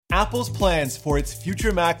Apple's plans for its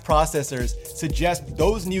future Mac processors suggest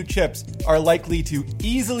those new chips are likely to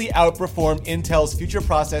easily outperform Intel's future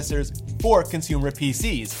processors for consumer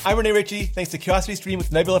PCs. I'm Rene Ritchie. Thanks to CuriosityStream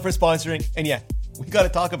with Nebula for sponsoring. And yeah, we got to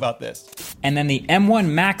talk about this. And then the M1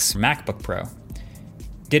 Max MacBook Pro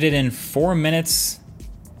did it in 4 minutes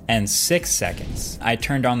and 6 seconds. I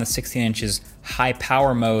turned on the 16 inches high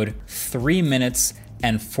power mode, 3 minutes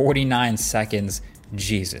and 49 seconds.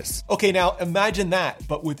 Jesus. Okay, now imagine that,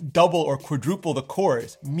 but with double or quadruple the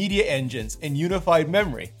cores, media engines, and unified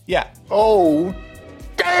memory. Yeah. Oh,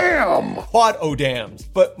 damn! Quad O-dams.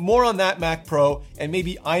 But more on that Mac Pro and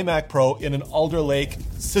maybe iMac Pro in an Alder Lake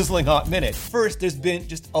sizzling hot minute. First, there's been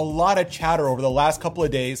just a lot of chatter over the last couple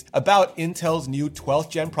of days about Intel's new 12th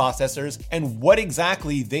gen processors and what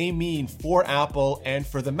exactly they mean for Apple and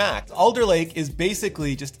for the Mac. Alder Lake is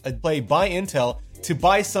basically just a play by Intel to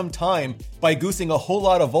buy some time by goosing a whole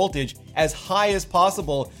lot of voltage as high as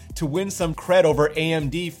possible to win some cred over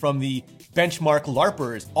AMD from the benchmark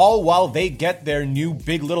LARPers, all while they get their new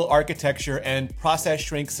Big Little architecture and process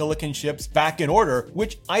shrink silicon chips back in order,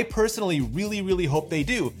 which I personally really hope they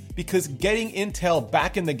do, because getting Intel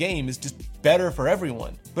back in the game is just better for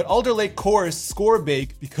everyone. But Alder Lake cores score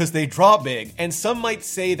big because they draw big, and some might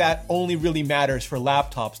say that only really matters for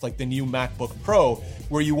laptops like the new MacBook Pro,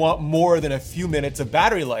 where you want more than a few minutes of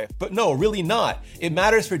battery life. But no, really not. It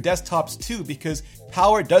matters for desktops too, because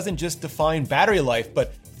power doesn't just define battery life,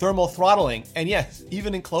 but thermal throttling, and yes,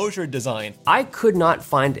 even enclosure design. I could not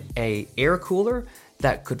find an air cooler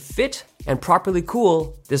that could fit and properly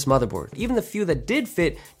cool this motherboard. Even the few that did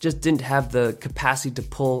fit just didn't have the capacity to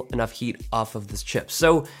pull enough heat off of this chip.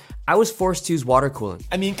 So I was forced to use water coolant.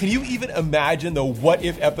 I mean, can you even imagine the what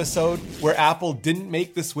if episode where Apple didn't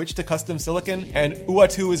make the switch to custom silicon and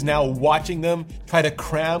Uatu is now watching them try to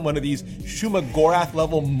cram one of these Shumagorath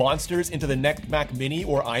level monsters into the next Mac Mini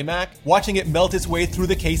or iMac, watching it melt its way through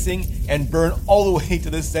the casing and burn all the way to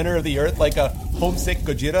the center of the earth like a homesick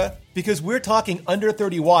Gojira? Because we're talking under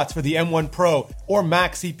 30 watts for the M1 Pro or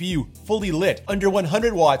Mac CPU, fully lit, under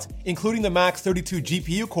 100 watts, including the Mac's 32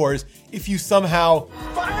 GPU cores, if you somehow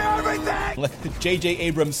fire everything! Like the J.J.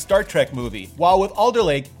 Abrams Star Trek movie. While with Alder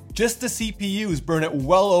Lake, just the CPUs burn at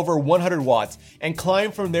well over 100 watts and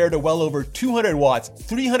climb from there to well over 200 watts,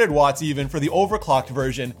 300 watts even for the overclocked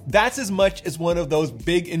version. That's as much as one of those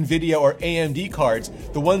big NVIDIA or AMD cards,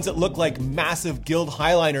 the ones that look like massive Guild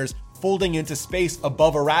Highliners folding into space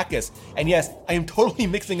above Arrakis. And yes, I am totally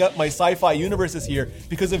mixing up my sci-fi universes here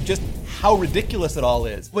because of just how ridiculous it all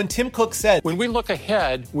is. When Tim Cook said, "When we look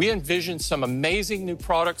ahead, we envision some amazing new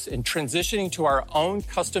products, and transitioning to our own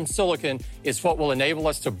custom silicon is what will enable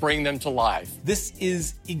us to bring them to life." This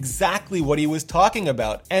is exactly what he was talking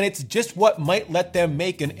about. And it's just what might let them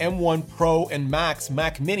make an M1 Pro and Max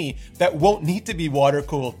Mac Mini that won't need to be water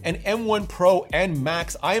cooled, an M1 Pro and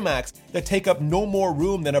Max iMacs that take up no more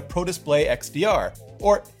room than a Pro Display XDR.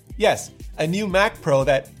 Or, yes, a new Mac Pro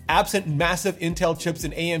that, absent massive Intel chips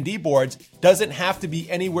and AMD boards, doesn't have to be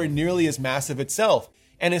anywhere nearly as massive itself.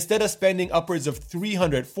 And instead of spending upwards of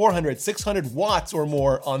 300, 400, 600 watts or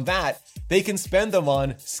more on that, they can spend them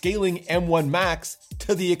on scaling M1 Max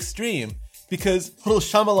to the extreme. Because, little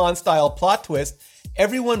Shyamalan-style plot twist,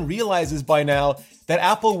 everyone realizes by now that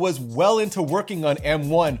Apple was well into working on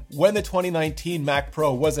M1 when the 2019 Mac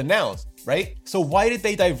Pro was announced, right? So why did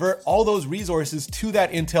they divert all those resources to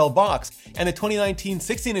that Intel box and the 2019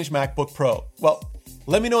 16-inch MacBook Pro? Well,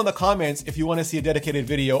 let me know in the comments if you want to see a dedicated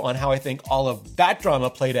video on how I think all of that drama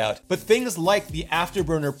played out. But things like the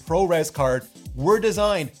Afterburner ProRes card were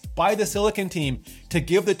designed by the Silicon team to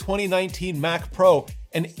give the 2019 Mac Pro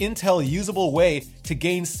an Intel usable way to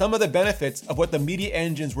gain some of the benefits of what the media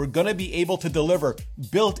engines were going to be able to deliver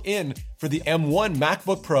built in for the M1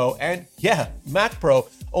 MacBook Pro and, yeah, Mac Pro,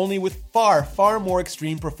 only with far more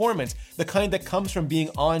extreme performance, the kind that comes from being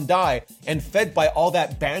on die and fed by all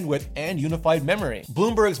that bandwidth and unified memory.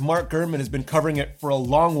 Bloomberg's Mark Gurman has been covering it for a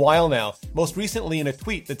long while now, most recently in a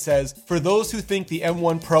tweet that says, "For those who think the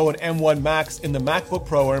M1 Pro and M1 Max in the MacBook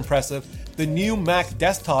Pro are impressive, the new Mac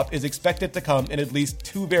desktop is expected to come in at least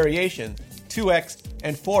two variations, 2x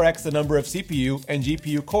and 4x the number of CPU and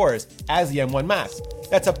GPU cores as the M1 Max.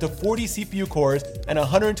 That's up to 40 CPU cores and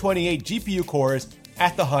 128 GPU cores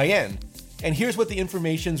at the high end." And here's what the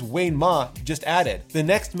information's Wayne Ma just added. The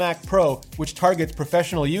next Mac Pro, which targets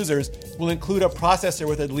professional users, will include a processor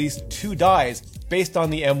with at least 2 dies based on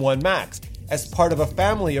the M1 Max. as part of a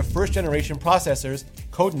family of first-generation processors,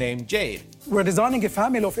 codenamed Jade. We're designing a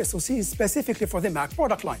family of SoCs specifically for the Mac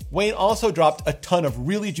product line. Wayne also dropped a ton of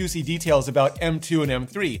really juicy details about M2 and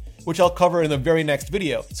M3, which I'll cover in the very next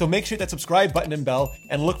video. So make sure that subscribe button and bell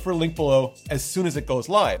and look for a link below as soon as it goes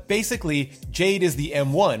live. Basically, Jade is the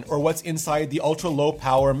M1, or what's inside the ultra-low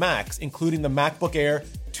power Macs, including the MacBook Air,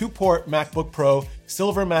 2-port MacBook Pro,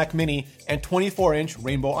 Silver Mac Mini, and 24-inch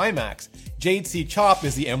Rainbow iMacs. Jade C-Chop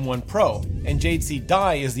is the M1 Pro, and Jade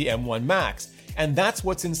C-Die is the M1 Max. And that's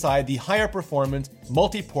what's inside the higher performance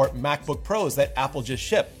multi-port MacBook Pros that Apple just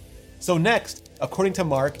shipped. So next, according to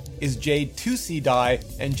Mark, is Jade 2C Die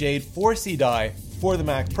and Jade 4C Die for the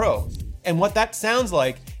Mac Pro. And what that sounds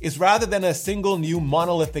like is rather than a single new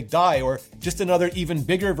monolithic die or just another even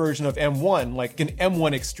bigger version of M1, like an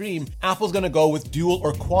M1 Extreme, Apple's gonna go with dual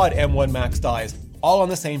or quad M1 Max dies, all on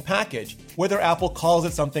the same package. Whether Apple calls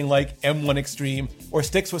it something like M1 Extreme or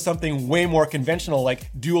sticks with something way more conventional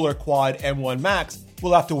like dual or quad M1 Max,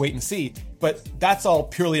 we'll have to wait and see. But that's all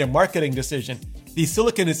purely a marketing decision. The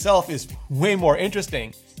silicon itself is way more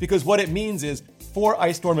interesting because what it means is 4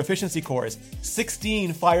 Ice Storm efficiency cores,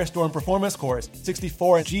 16 Firestorm performance cores,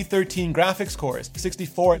 64 G13 graphics cores,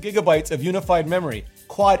 64 gigabytes of unified memory,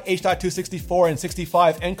 quad H.264 and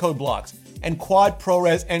 65 encode blocks, and quad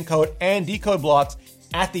ProRes encode and decode blocks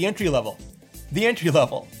at the entry level. The entry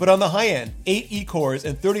level, but on the high end, 8 E-cores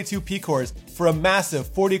and 32 P-cores for a massive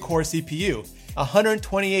 40-core CPU,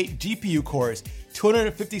 128 GPU cores,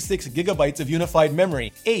 256 gigabytes of unified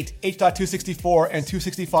memory, 8 H.264 and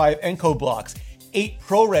 265 encode blocks, 8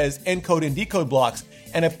 ProRes encode and decode blocks,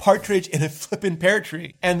 and a partridge in a flippin' pear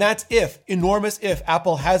tree. And that's if, enormous if,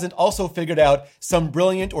 Apple hasn't also figured out some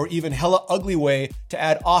brilliant or even hella ugly way to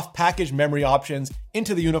add off-package memory options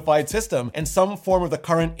into the unified system and some form of the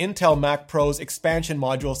current Intel Mac Pro's expansion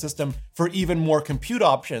module system for even more compute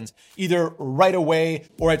options, either right away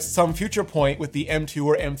or at some future point with the M2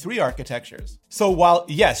 or M3 architectures. So while,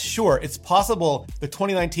 yes, sure, it's possible the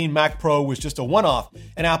 2019 Mac Pro was just a one-off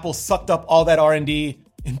and Apple sucked up all that R&D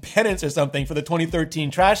in penance or something for the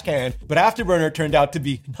 2013 trash can, but Afterburner turned out to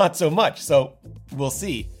be not so much, so we'll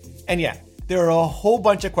see. And yeah, there are a whole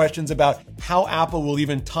bunch of questions about how Apple will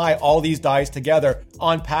even tie all these dies together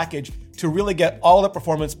on package to really get all the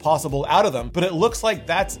performance possible out of them, but it looks like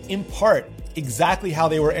that's in part exactly how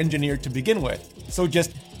they were engineered to begin with. So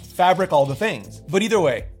just fabric all the things. But either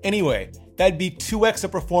way, anyway, that'd be 2x the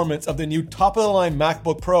performance of the new top-of-the-line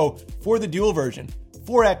MacBook Pro for the dual version,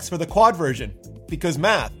 4x for the quad version, because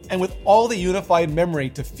math, and with all the unified memory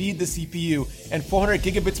to feed the CPU and 400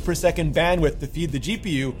 gigabits per second bandwidth to feed the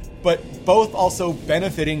GPU, but both also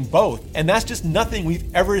benefiting both. And that's just nothing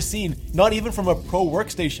we've ever seen, not even from a pro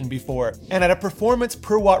workstation before. And at a performance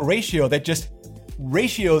per watt ratio that just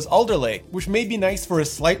ratios Alder Lake, which may be nice for a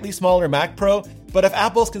slightly smaller Mac Pro, but if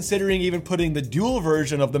Apple's considering even putting the dual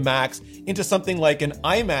version of the Macs into something like an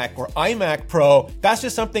iMac or iMac Pro, that's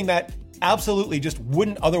just something that absolutely just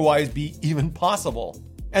wouldn't otherwise be even possible.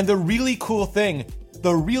 And the really cool thing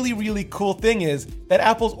is that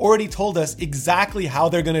Apple's already told us exactly how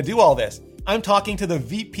they're going to do all this. I'm talking to the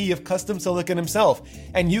VP of Custom Silicon himself,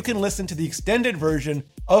 and you can listen to the extended version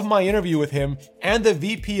of my interview with him and the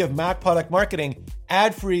VP of Mac Product Marketing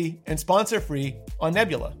ad-free and sponsor-free on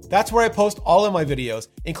Nebula. That's where I post all of my videos,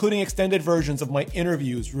 including extended versions of my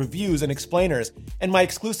interviews, reviews, and explainers, and my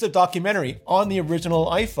exclusive documentary on the original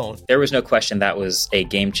iPhone. There was no question that was a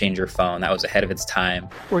game-changer phone. That was ahead of its time.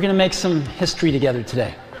 We're going to make some history together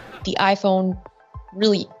today. The iPhone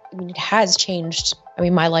really, it has changed,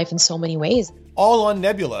 my life in so many ways. All on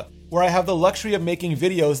Nebula, where I have the luxury of making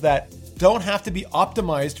videos that don't have to be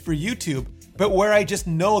optimized for YouTube, but where I just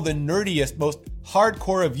know the nerdiest, most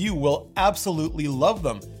hardcore of you will absolutely love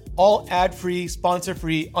them. All ad-free,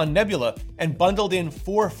 sponsor-free on Nebula and bundled in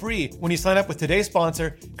for free when you sign up with today's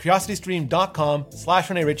sponsor,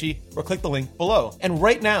 curiositystream.com/Rene Ritchie, or click the link below. And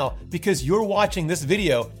right now, because you're watching this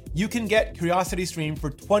video, you can get CuriosityStream for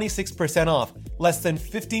 26% off, less than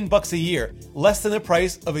 $15 a year, less than the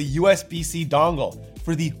price of a USB-C dongle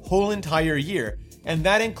for the whole entire year. And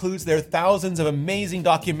that includes their thousands of amazing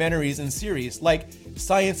documentaries and series like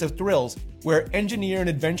Science of Thrills, where engineer and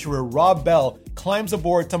adventurer Rob Bell climbs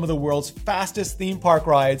aboard some of the world's fastest theme park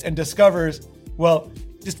rides and discovers, well,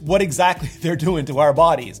 just what exactly they're doing to our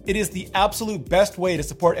bodies. It is the absolute best way to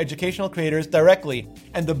support educational creators directly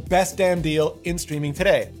and the best damn deal in streaming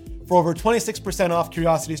today. For over 26% off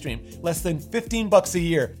CuriosityStream, less than $15 a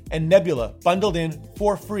year, and Nebula bundled in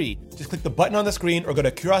for free. Just click the button on the screen or go to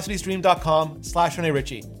curiositystream.com/Rene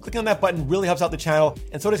Ritchie. Clicking on that button really helps out the channel,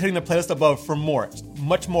 and so does hitting the playlist above for more.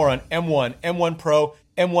 Much more on M1, M1 Pro,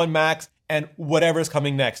 M1 Max, and whatever's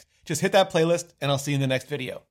coming next. Just hit that playlist and I'll see you in the next video.